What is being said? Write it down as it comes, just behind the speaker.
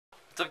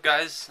What's up,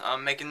 guys?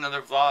 I'm making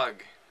another vlog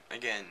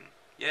again.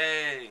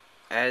 Yay!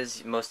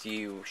 As most of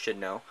you should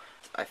know,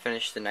 I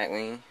finished the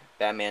Nightwing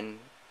Batman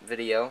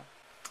video,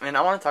 and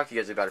I want to talk to you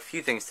guys about a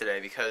few things today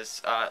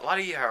because a lot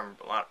of you have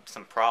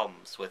some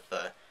problems with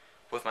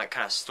my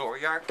kind of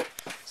story arc.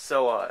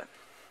 So I'm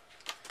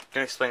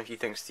gonna explain a few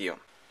things to you.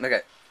 Okay,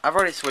 I've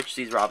already switched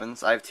these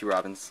Robins. I have two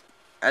Robins.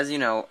 As you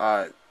know,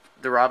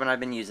 the Robin I've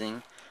been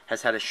using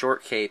has had a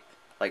short cape,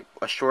 like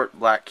a short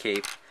black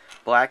cape,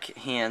 black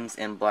hands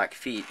and black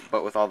feet,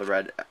 but with all the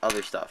red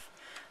other stuff.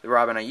 The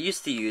Robin I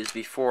used to use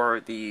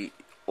before the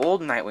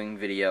old Nightwing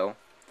video,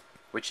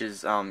 which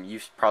is,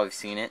 you've probably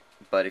seen it,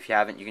 but if you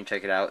haven't, you can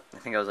check it out. I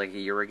think it was like a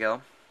year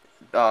ago.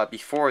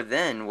 Before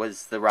then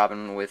was the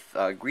Robin with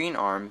green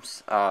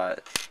arms and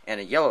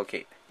a yellow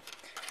cape.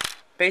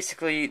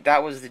 Basically,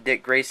 that was the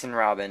Dick Grayson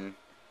Robin,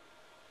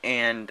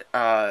 and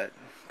the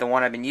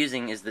one I've been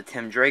using is the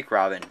Tim Drake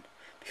Robin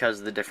because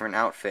of the different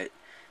outfit.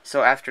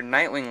 So after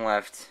Nightwing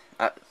left,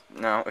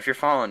 now if you're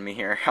following me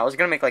here, I was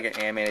gonna make like an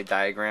animated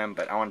diagram,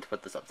 but I wanted to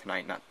put this up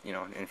tonight, not in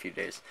a few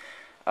days.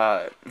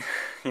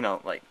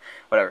 Like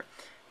whatever.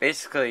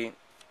 Basically,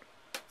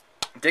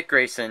 Dick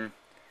Grayson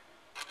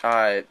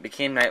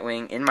became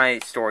Nightwing in my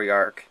story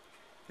arc.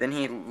 Then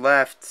he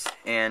left,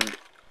 and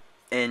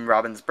in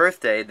Robin's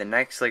birthday, the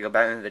next Lego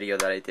Batman video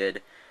that I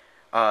did,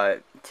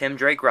 Tim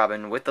Drake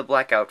Robin with the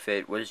black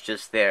outfit was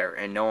just there,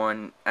 and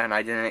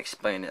I didn't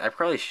explain it. I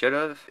probably should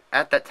have.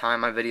 At that time,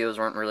 my videos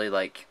weren't really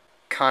like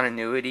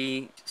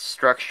continuity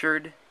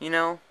structured,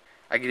 I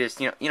could just,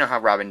 you know how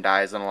Robin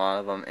dies in a lot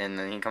of them, and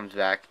then he comes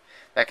back,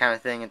 that kind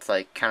of thing. It's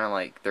like, kind of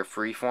like they're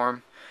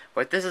freeform,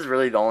 but this is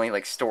really the only,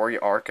 like, story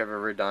arc I've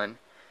ever done,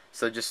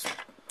 so just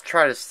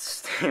try to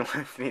stay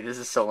with me. This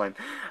is so lame.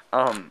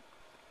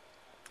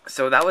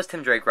 So that was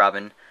Tim Drake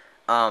Robin.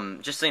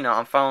 Just so you know,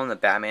 I'm following the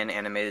Batman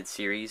animated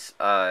series,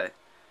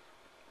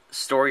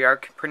 story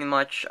arc, pretty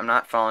much. I'm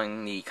not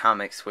following the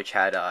comics, which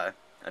had,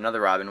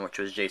 another Robin, which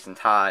was Jason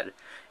Todd,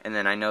 and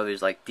then I know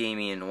there's like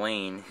Damian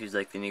Wayne, who's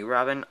like the new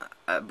Robin,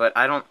 but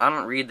I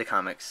don't read the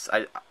comics.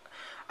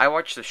 I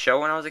watched the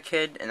show when I was a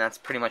kid, and that's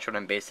pretty much what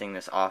I'm basing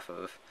this off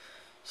of.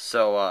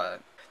 So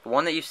the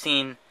one that you've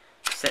seen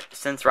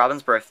since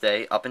Robin's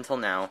birthday up until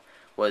now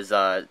was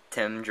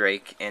Tim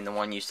Drake, and the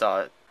one you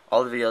saw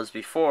all the videos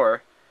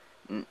before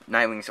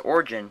Nightwing's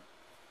origin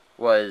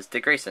was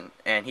Dick Grayson,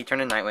 and he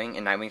turned to Nightwing,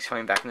 and Nightwing's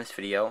coming back in this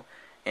video.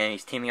 And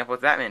he's teaming up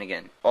with Batman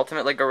again.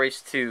 Ultimate Lego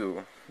Race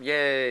 2.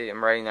 Yay!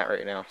 I'm writing that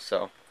right now,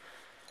 so I'm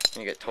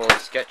gonna get totally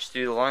sketched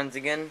through the lines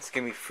again. It's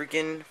gonna be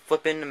freaking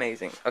flippin'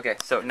 amazing. Okay,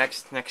 so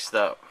next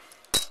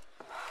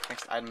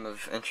item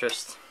of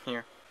interest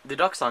here. The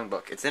Duck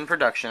Songbook. It's in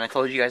production. I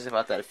told you guys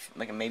about that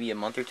like maybe a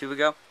month or two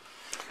ago.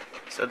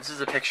 So this is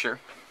a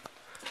picture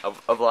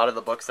of a lot of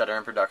the books that are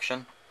in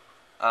production.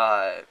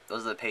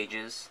 Those are the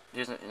pages.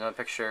 Here's another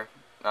picture.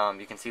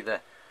 You can see the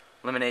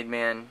Lemonade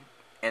Man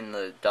and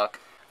the duck.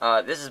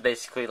 This is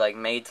basically like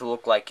made to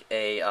look like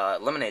a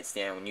lemonade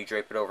stand when you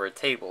drape it over a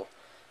table.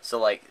 So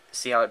like,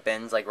 see how it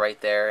bends like right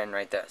there and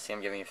right there. See,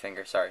 I'm giving you a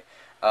finger. Sorry.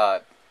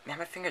 Man,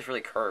 my finger's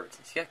really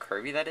curved. See how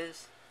curvy that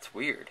is? It's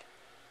weird.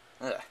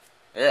 Ugh.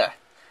 Yeah.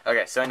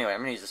 Okay. So anyway, I'm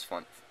gonna use this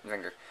one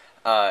finger.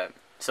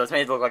 So it's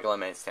made to look like a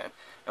lemonade stand.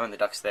 And when the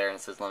duck's there and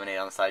it says lemonade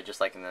on the side,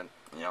 just like in the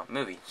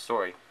movie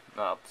story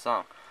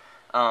song.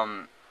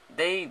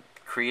 They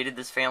created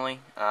this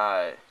family.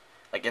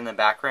 Like in the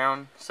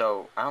background,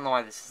 so I don't know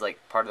why this is like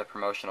part of the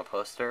promotional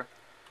poster,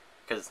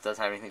 because it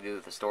doesn't have anything to do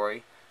with the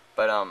story,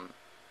 but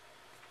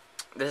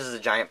this is a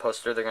giant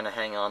poster they're gonna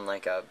hang on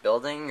like a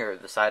building or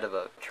the side of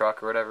a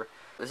truck or whatever.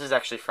 This is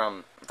actually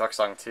from Duck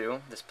Song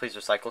 2, this Please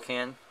Recycle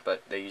can,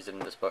 but they used it in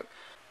this book.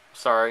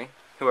 Sorry,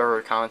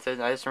 whoever commented,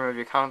 I just removed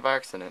your comment by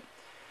accident.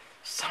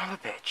 Son of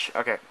a bitch.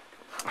 Okay.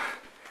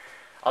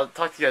 I'll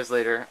talk to you guys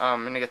later.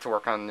 I'm gonna get to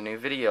work on the new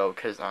video,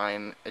 because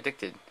I'm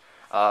addicted.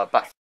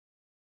 Bye.